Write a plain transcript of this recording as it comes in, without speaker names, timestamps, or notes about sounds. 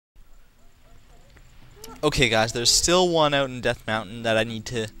Okay, guys, there's still one out in Death Mountain that I need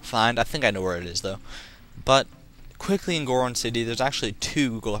to find. I think I know where it is, though. But quickly in Goron City, there's actually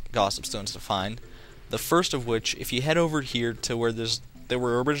two Gossip Stones to find. The first of which, if you head over here to where there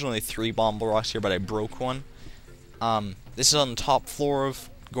were originally 3 bombable rocks here, but I broke one. This is on the top floor of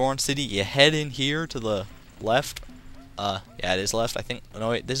Goron City. You head in here to the left. Yeah, it is left, I think. No,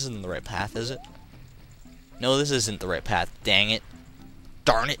 wait, this isn't the right path, is it? No, this isn't the right path. Dang it.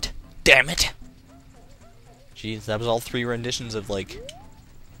 Darn it. Damn it. Jeez, that was all 3 renditions of, like,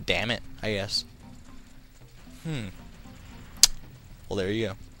 damn it, I guess. Well, there you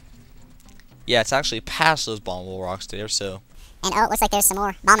go. Yeah, it's actually past those bombable rocks there, so... And oh, it looks like there's some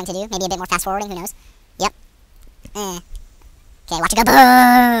more bombing to do. Maybe a bit more fast forwarding, who knows? Yep. Okay, watch it go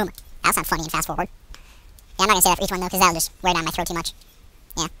boom! That sounds funny and fast forward. Yeah, I'm not gonna say that for each one though, because that'll just wear down my throat too much.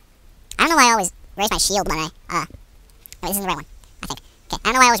 Yeah. I don't know why I always raise my shield when I, wait, this isn't the right one, I think. Okay,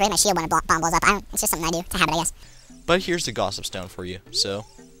 I don't know why I always raise my shield when a bomb blows up. It's just something I do. It's a habit, I guess. But here's the Gossip Stone for you, so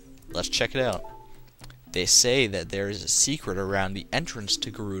let's check it out. They say that there is a secret around the entrance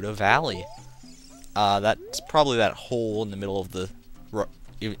to Gerudo Valley. That's probably that hole in the middle of the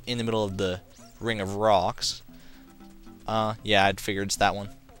ring of rocks. Yeah, I'd figured it's that one.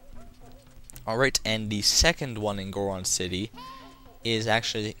 Alright, and the second one in Goron City is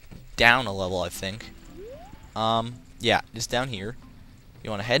actually down a level, I think. Yeah, it's down here. You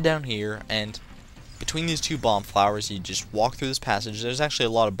want to head down here, and between these 2 bomb flowers, you just walk through this passage. There's actually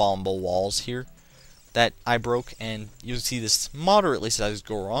a lot of bombable walls here that I broke, and you'll see this moderately sized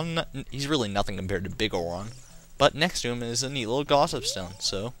Goron. He's really nothing compared to Big Goron, but next to him is a neat little Gossip Stone,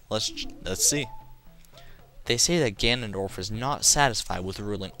 so let's see. They say that Ganondorf is not satisfied with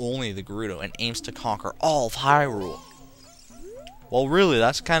ruling only the Gerudo and aims to conquer all of Hyrule. Well, really,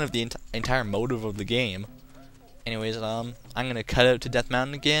 that's kind of the entire motive of the game. Anyways, I'm gonna cut out to Death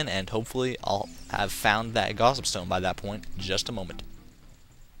Mountain again, and hopefully I'll have found that Gossip Stone by that point. Just a moment.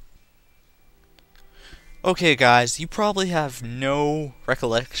 Okay, guys, you probably have no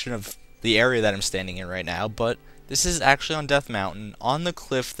recollection of the area that I'm standing in right now, but this is actually on Death Mountain, on the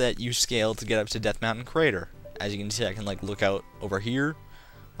cliff that you scaled to get up to Death Mountain Crater. As you can see, I can like look out over here.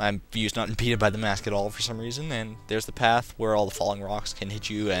 My view's not impeded by the mask at all for some reason, and there's the path where all the falling rocks can hit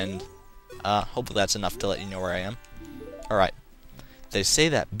you, and hopefully that's enough to let you know where I am. Alright. They say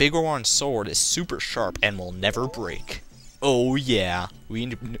that Big Goron's sword is super sharp and will never break. Oh yeah, we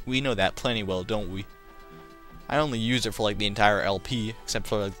know that plenty well, don't we? I only use it for like the entire LP, except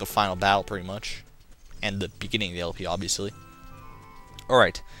for like the final battle pretty much. And the beginning of the LP, obviously.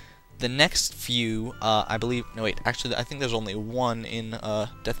 Alright. The next few, I believe... No, wait. Actually, I think there's only one in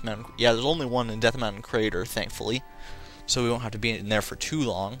Death Mountain... Yeah, there's only one in Death Mountain Crater, thankfully. So we won't have to be in there for too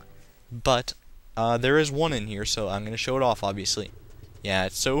long. But, there is one in here, so I'm going to show it off, obviously. Yeah,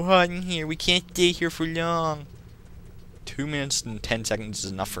 it's so hot in here. We can't stay here for long. 2 minutes and 10 seconds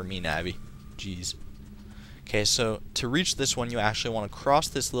is enough for me, Navi. Jeez. Okay, so to reach this one, you actually want to cross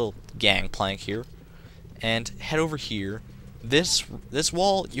this little gangplank here. And head over here. This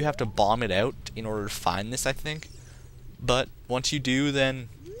wall, you have to bomb it out in order to find this, I think. But once you do, then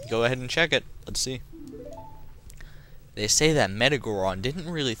go ahead and check it. Let's see. They say that Metagoron didn't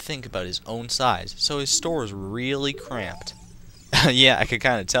really think about his own size, so his store is really cramped. Yeah, I could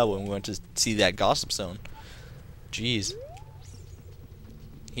kind of tell when we went to see that Gossip Stone. Jeez.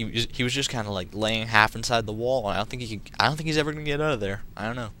 He was just kind of like laying half inside the wall, and I don't think he's ever gonna get out of there. I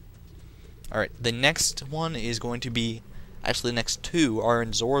don't know. All right, the next one is going to be, actually the next 2 are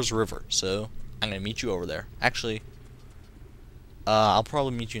in Zora's River, so I'm gonna meet you over there. Actually, I'll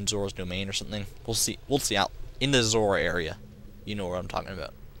probably meet you in Zora's Domain or something. We'll see. We'll see out in the Zora area. You know what I'm talking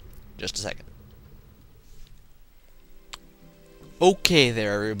about. Just a second. Okay,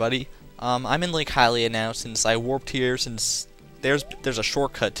 there, everybody. I'm in Lake Hylia now since I warped here. Since there's a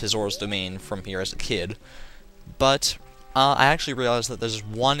shortcut to Zora's Domain from here as a kid, but I actually realized that there's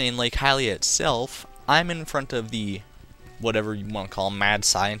one in Lake Hylia itself. I'm in front of the, whatever you want to call, mad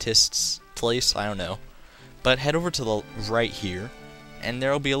scientist's place, I don't know. But head over to the right here, and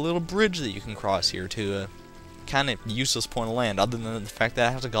there'll be a little bridge that you can cross here to a kind of useless point of land, other than the fact that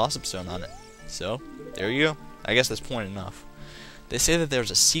it has a Gossip Stone on it. So, there you go. I guess that's point enough. They say that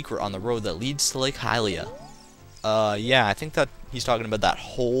there's a secret on the road that leads to Lake Hylia. Yeah, I think that he's talking about that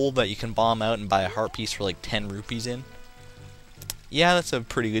hole that you can bomb out and buy a heart piece for like 10 rupees in. Yeah, that's a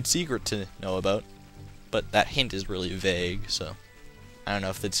pretty good secret to know about. But that hint is really vague, so I don't know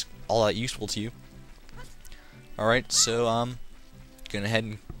if it's all that useful to you. Alright, so gonna head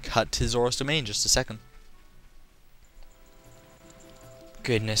and cut to Zora's Domain just a second.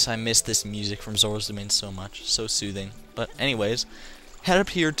 Goodness, I miss this music from Zora's Domain so much. So soothing. But anyways, head up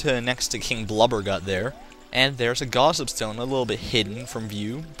here to next to King Blubbergut there, And there's a gossip stone, a little bit hidden from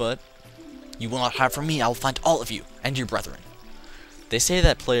view, but you will not hide from me. I will find all of you and your brethren. They say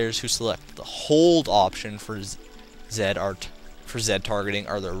that players who select the hold option for Z targeting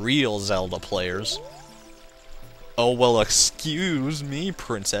are the real Zelda players. Oh, well, excuse me,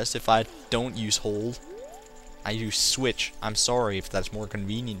 princess, if I don't use hold. I use switch. I'm sorry if that's more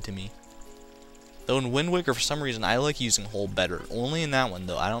convenient to me. Though in Wind Waker, for some reason, I like using hold better. Only in that one,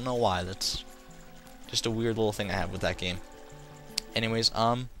 though. I don't know why. That's just a weird little thing I have with that game. Anyways,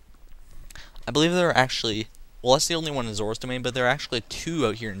 I believe there are actually... Well, that's the only one in Zora's Domain, but there are actually 2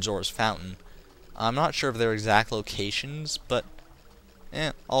 out here in Zora's Fountain. I'm not sure of their exact locations, but...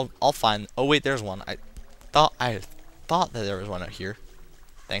 I'll find... Oh, wait, there's one. I thought that there was one out here.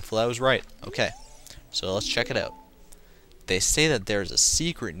 Thankfully, I was right. Okay, so let's check it out. They say that there's a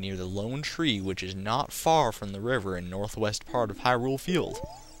secret near the lone tree, which is not far from the river in northwest part of Hyrule Field.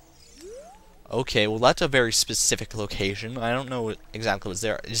 Okay, well, that's a very specific location. I don't know exactly what's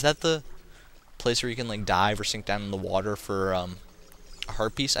there. Is that the place where you can, like, dive or sink down in the water for a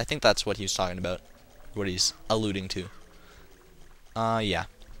heart piece? I think that's what he's talking about. What he's alluding to. Yeah.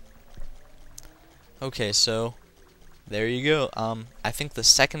 Okay, so there you go. I think the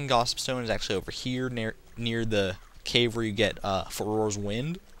second gossip stone is actually over here near the cave where you get Farore's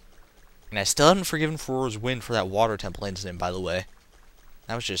Wind. And I still haven't forgiven Farore's Wind for that water temple incident, by the way.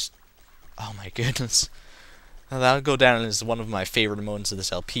 That was just... Oh my goodness. Now, that'll go down as one of my favorite moments of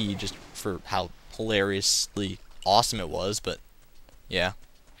this LP, just for how hilariously awesome it was, but yeah.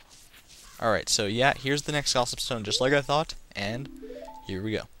 Alright, so yeah, here's the next gossip stone, just like I thought, and here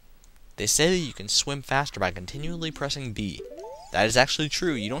we go. They say that you can swim faster by continually pressing B. That is actually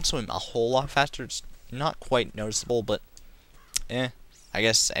true. You don't swim a whole lot faster. It's not quite noticeable, but I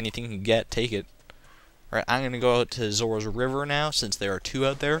guess anything you can get, take it. Alright, I'm going to go out to Zora's River now, since there are 2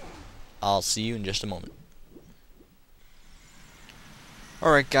 out there. I'll see you in just a moment.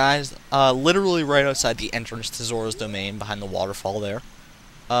 Alright guys, literally right outside the entrance to Zora's Domain, behind the waterfall there,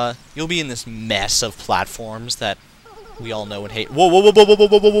 you'll be in this mess of platforms that we all know and hate. Whoa, whoa, whoa, whoa, whoa,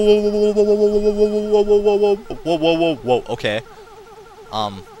 whoa, whoa, whoa, whoa, whoa, whoa, whoa, whoa, whoa, whoa, okay.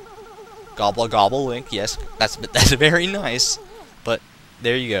 Gobble gobble Link, yes, that's very nice, but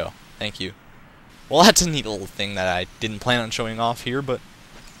there you go, thank you. Well, that's a neat little thing that I didn't plan on showing off here, but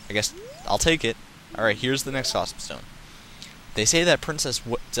I guess I'll take it. Alright, here's the next gossip stone. They say that Princess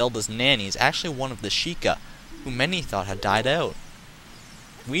Zelda's nanny is actually one of the Sheikah, who many thought had died out.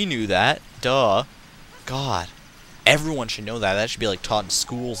 We knew that, duh. God, everyone should know that. That should be like taught in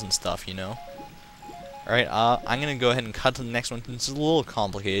schools and stuff, you know. Alright, I'm gonna go ahead and cut to the next one. It's a little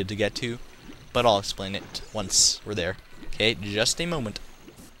complicated to get to, but I'll explain it once we're there. Okay, just a moment.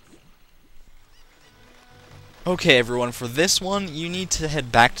 Okay, everyone, for this one, you need to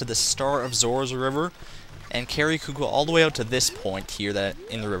head back to the start of Zora's River and carry Kuko all the way out to this point here that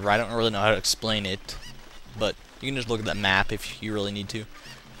in the river. I don't really know how to explain it, but you can just look at that map if you really need to.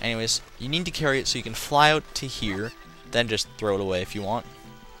 Anyways, you need to carry it so you can fly out to here, then just throw it away if you want,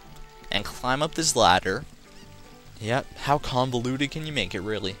 and climb up this ladder. Yep, how convoluted can you make it,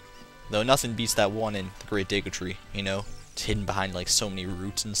 really? Though nothing beats that one in the Great Deku Tree, you know? It's hidden behind, like, so many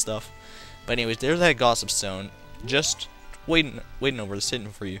roots and stuff. But anyways, there's that gossip stone, just waiting over there, sitting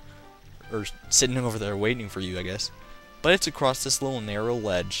for you. Or sitting over there waiting for you, I guess. But it's across this little narrow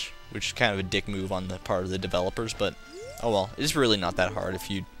ledge, which is kind of a dick move on the part of the developers, but oh well, it's really not that hard if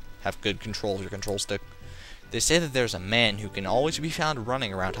you have good control of your control stick. They say that there's a man who can always be found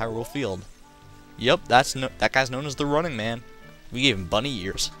running around Hyrule Field. Yep, that guy's known as the Running Man. We gave him bunny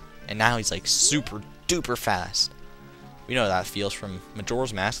ears, and now he's like super duper fast. We know how that feels from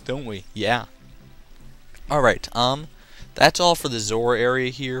Majora's Mask, don't we? Yeah. Alright, that's all for the Zora area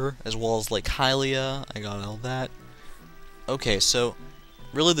here, as well as Lake Hylia. I got all that. Okay, so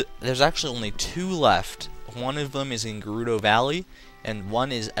really there's actually only 2 left. One of them is in Gerudo Valley, and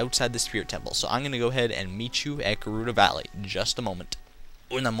one is outside the Spirit Temple. So I'm going to go ahead and meet you at Gerudo Valley. Just a moment.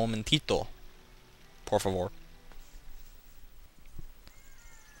 Un momentito. Por favor.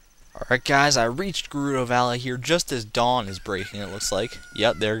 Alright guys, I reached Gerudo Valley here just as dawn is breaking, it looks like.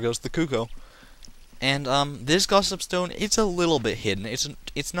 Yep, there goes the Kuko. And this gossip stone, it's a little bit hidden.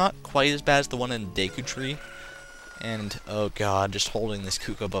 It's not quite as bad as the one in the Deku Tree. And oh god, just holding this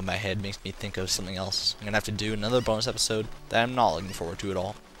Kuko above my head makes me think of something else. I'm gonna have to do another bonus episode that I'm not looking forward to at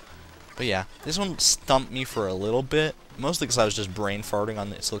all. But yeah, this one stumped me for a little bit, mostly because I was just brain farting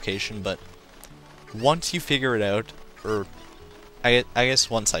on its location. But once you figure it out, or I guess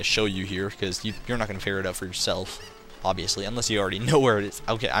once I show you here, because you're not gonna figure it out for yourself, obviously, unless you already know where it is.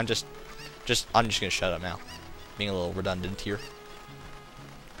 Okay, I'm just gonna shut up now, being a little redundant here.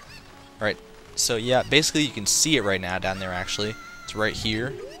 Alright, So yeah, basically you can see it right now down there actually. It's right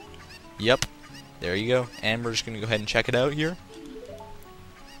here. Yep. There you go. And we're just going to go ahead and check it out here.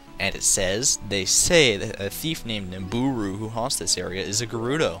 And it says, they say that a thief named Nibiru who haunts this area is a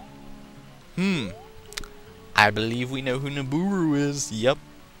Gerudo. I believe we know who Nibiru is. Yep.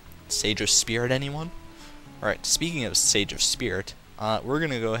 Sage of Spirit, anyone? Alright, speaking of Sage of Spirit, we're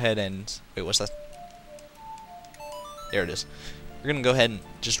going to go ahead and... Wait, what's that? There it is. We're going to go ahead and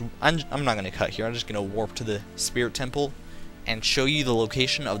just... I'm not going to cut here. I'm just going to warp to the Spirit Temple and show you the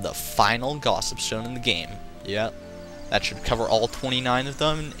location of the final Gossip Stone in the game. Yep. That should cover all 29 of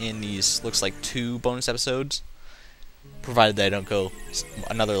them in these, looks like 2 bonus episodes. Provided that I don't go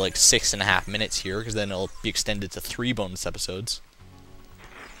another like 6.5 minutes here, because then it'll be extended to 3 bonus episodes.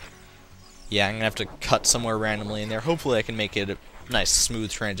 Yeah, I'm going to have to cut somewhere randomly in there. Hopefully I can make it a nice smooth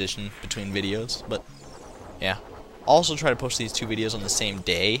transition between videos, but yeah. Also try to post these 2 videos on the same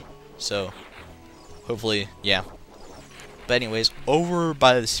day, so hopefully, yeah. But anyways, over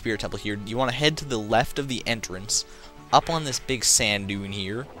by the Spirit Temple here, you want to head to the left of the entrance, up on this big sand dune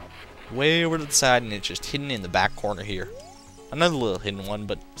here, way over to the side, and it's just hidden in the back corner here. Another little hidden one,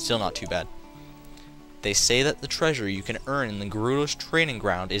 but still not too bad. They say that the treasure you can earn in the Gerudo's training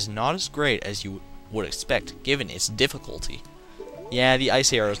ground is not as great as you would expect, given its difficulty. Yeah, the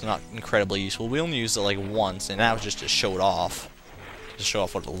ice arrow is not incredibly useful. We only used it like once, and that was just to show it off. To show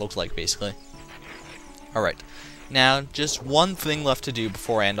off what it looked like, basically. Alright, now just one thing left to do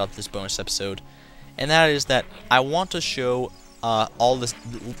before I end off this bonus episode, and that is that I want to show all this,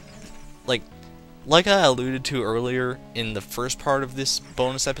 like I alluded to earlier in the first part of this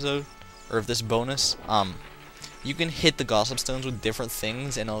bonus episode, or of this bonus, you can hit the Gossip Stones with different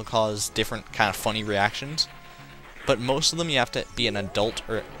things and it'll cause different kind of funny reactions. But most of them you have to be an adult,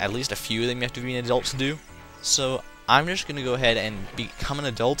 or at least a few of them you have to be an adult to do. So I'm just going to go ahead and become an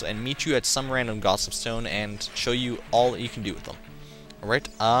adult and meet you at some random Gossip Stone and show you all that you can do with them. Alright,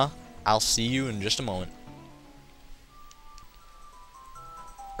 I'll see you in just a moment.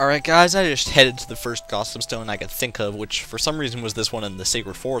 Alright guys, I just headed to the first Gossip Stone I could think of, which for some reason was this one in the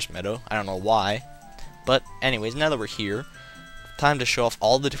Sacred Forest Meadow. I don't know why. But anyways, now that we're here, time to show off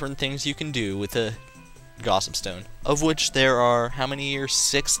all the different things you can do with a Gossip Stone. Of which there are, how many here?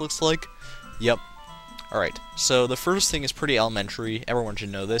 6 looks like? Yep. Alright, so the first thing is pretty elementary, everyone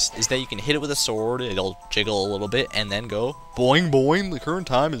should know this, is that you can hit it with a sword, it'll jiggle a little bit, and then go boing boing. The current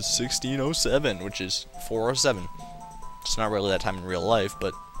time is 16:07, which is 4:07. It's not really that time in real life,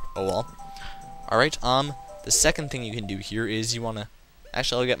 but oh well. Alright, the second thing you can do here is you wanna...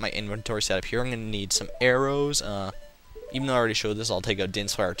 Actually, I'll get my inventory set up here. I'm gonna need some arrows, even though I already showed this, I'll take out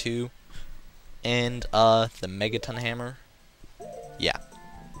Din's Fire 2. And, the Megaton Hammer. Yeah.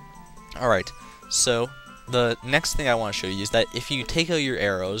 Alright, so the next thing I want to show you is that if you take out your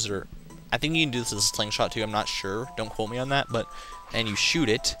arrows, or I think you can do this with a slingshot too, I'm not sure, don't quote me on that, but, and you shoot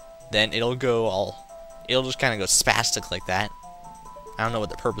it, then it'll go it'll just kind of go spastic like that. I don't know what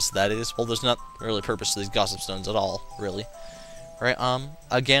the purpose of that is. Well, there's not really purpose to these Gossip Stones at all, really. Alright,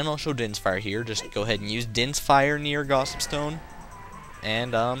 again, I'll show Din's Fire here. Just go ahead and use Din's Fire near Gossip Stone.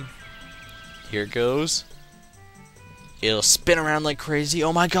 And, here it goes. It'll spin around like crazy.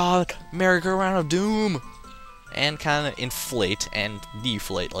 Oh my god! Merry-go-round of doom! And kind of inflate and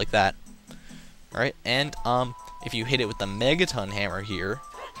deflate like that. Alright, and, if you hit it with the Megaton Hammer here,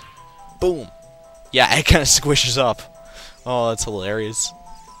 boom! Yeah, it kind of squishes up. Oh, that's hilarious.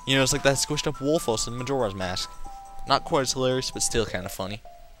 You know, it's like that squished up Wolfos in Majora's Mask. Not quite as hilarious, but still kind of funny.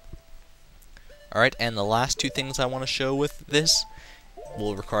 Alright, and the last 2 things I want to show with this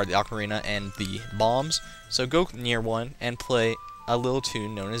will require the Ocarina and the bombs. So go near one and play a little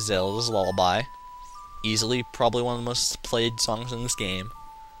tune known as Zelda's Lullaby. Easily, probably one of the most played songs in this game.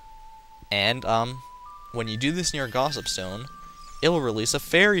 And, when you do this near a Gossip Stone, it will release a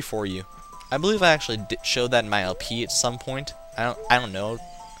fairy for you. I believe I actually showed that in my LP at some point. I don't know.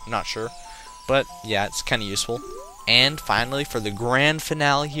 I'm not sure. But, yeah, it's kind of useful. And, finally, for the grand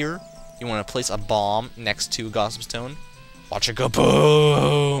finale here, you want to place a bomb next to a Gossip Stone. Watch it go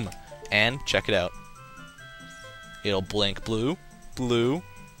boom! And, check it out. It'll blink blue, blue,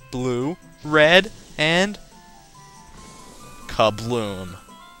 blue, red, and... kabloom.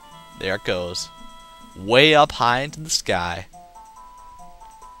 There it goes. Way up high into the sky.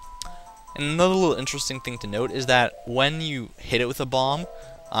 And another little interesting thing to note is that when you hit it with a bomb,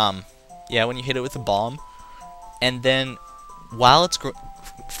 when you hit it with a bomb, and then while it's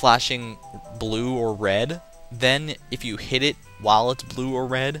flashing blue or red, then if you hit it while it's blue or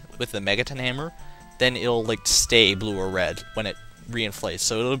red with the Megaton Hammer, then it'll like stay blue or red when it reinflates.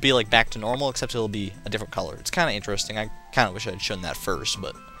 So it'll be like back to normal, except it'll be a different color. It's kind of interesting. I kind of wish I had shown that first,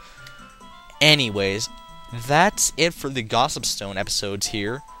 but Anyways, that's it for the Gossip Stone episodes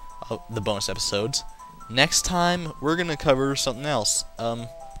here, the bonus episodes. Next time, we're going to cover something else.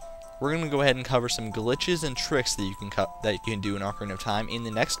 We're going to go ahead and cover some glitches and tricks that you can do in Ocarina of Time in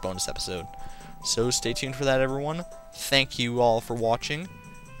the next bonus episode. So stay tuned for that, everyone. Thank you all for watching.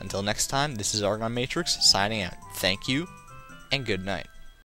 Until next time, this is ArgonMatrix signing out. Thank you, and good night.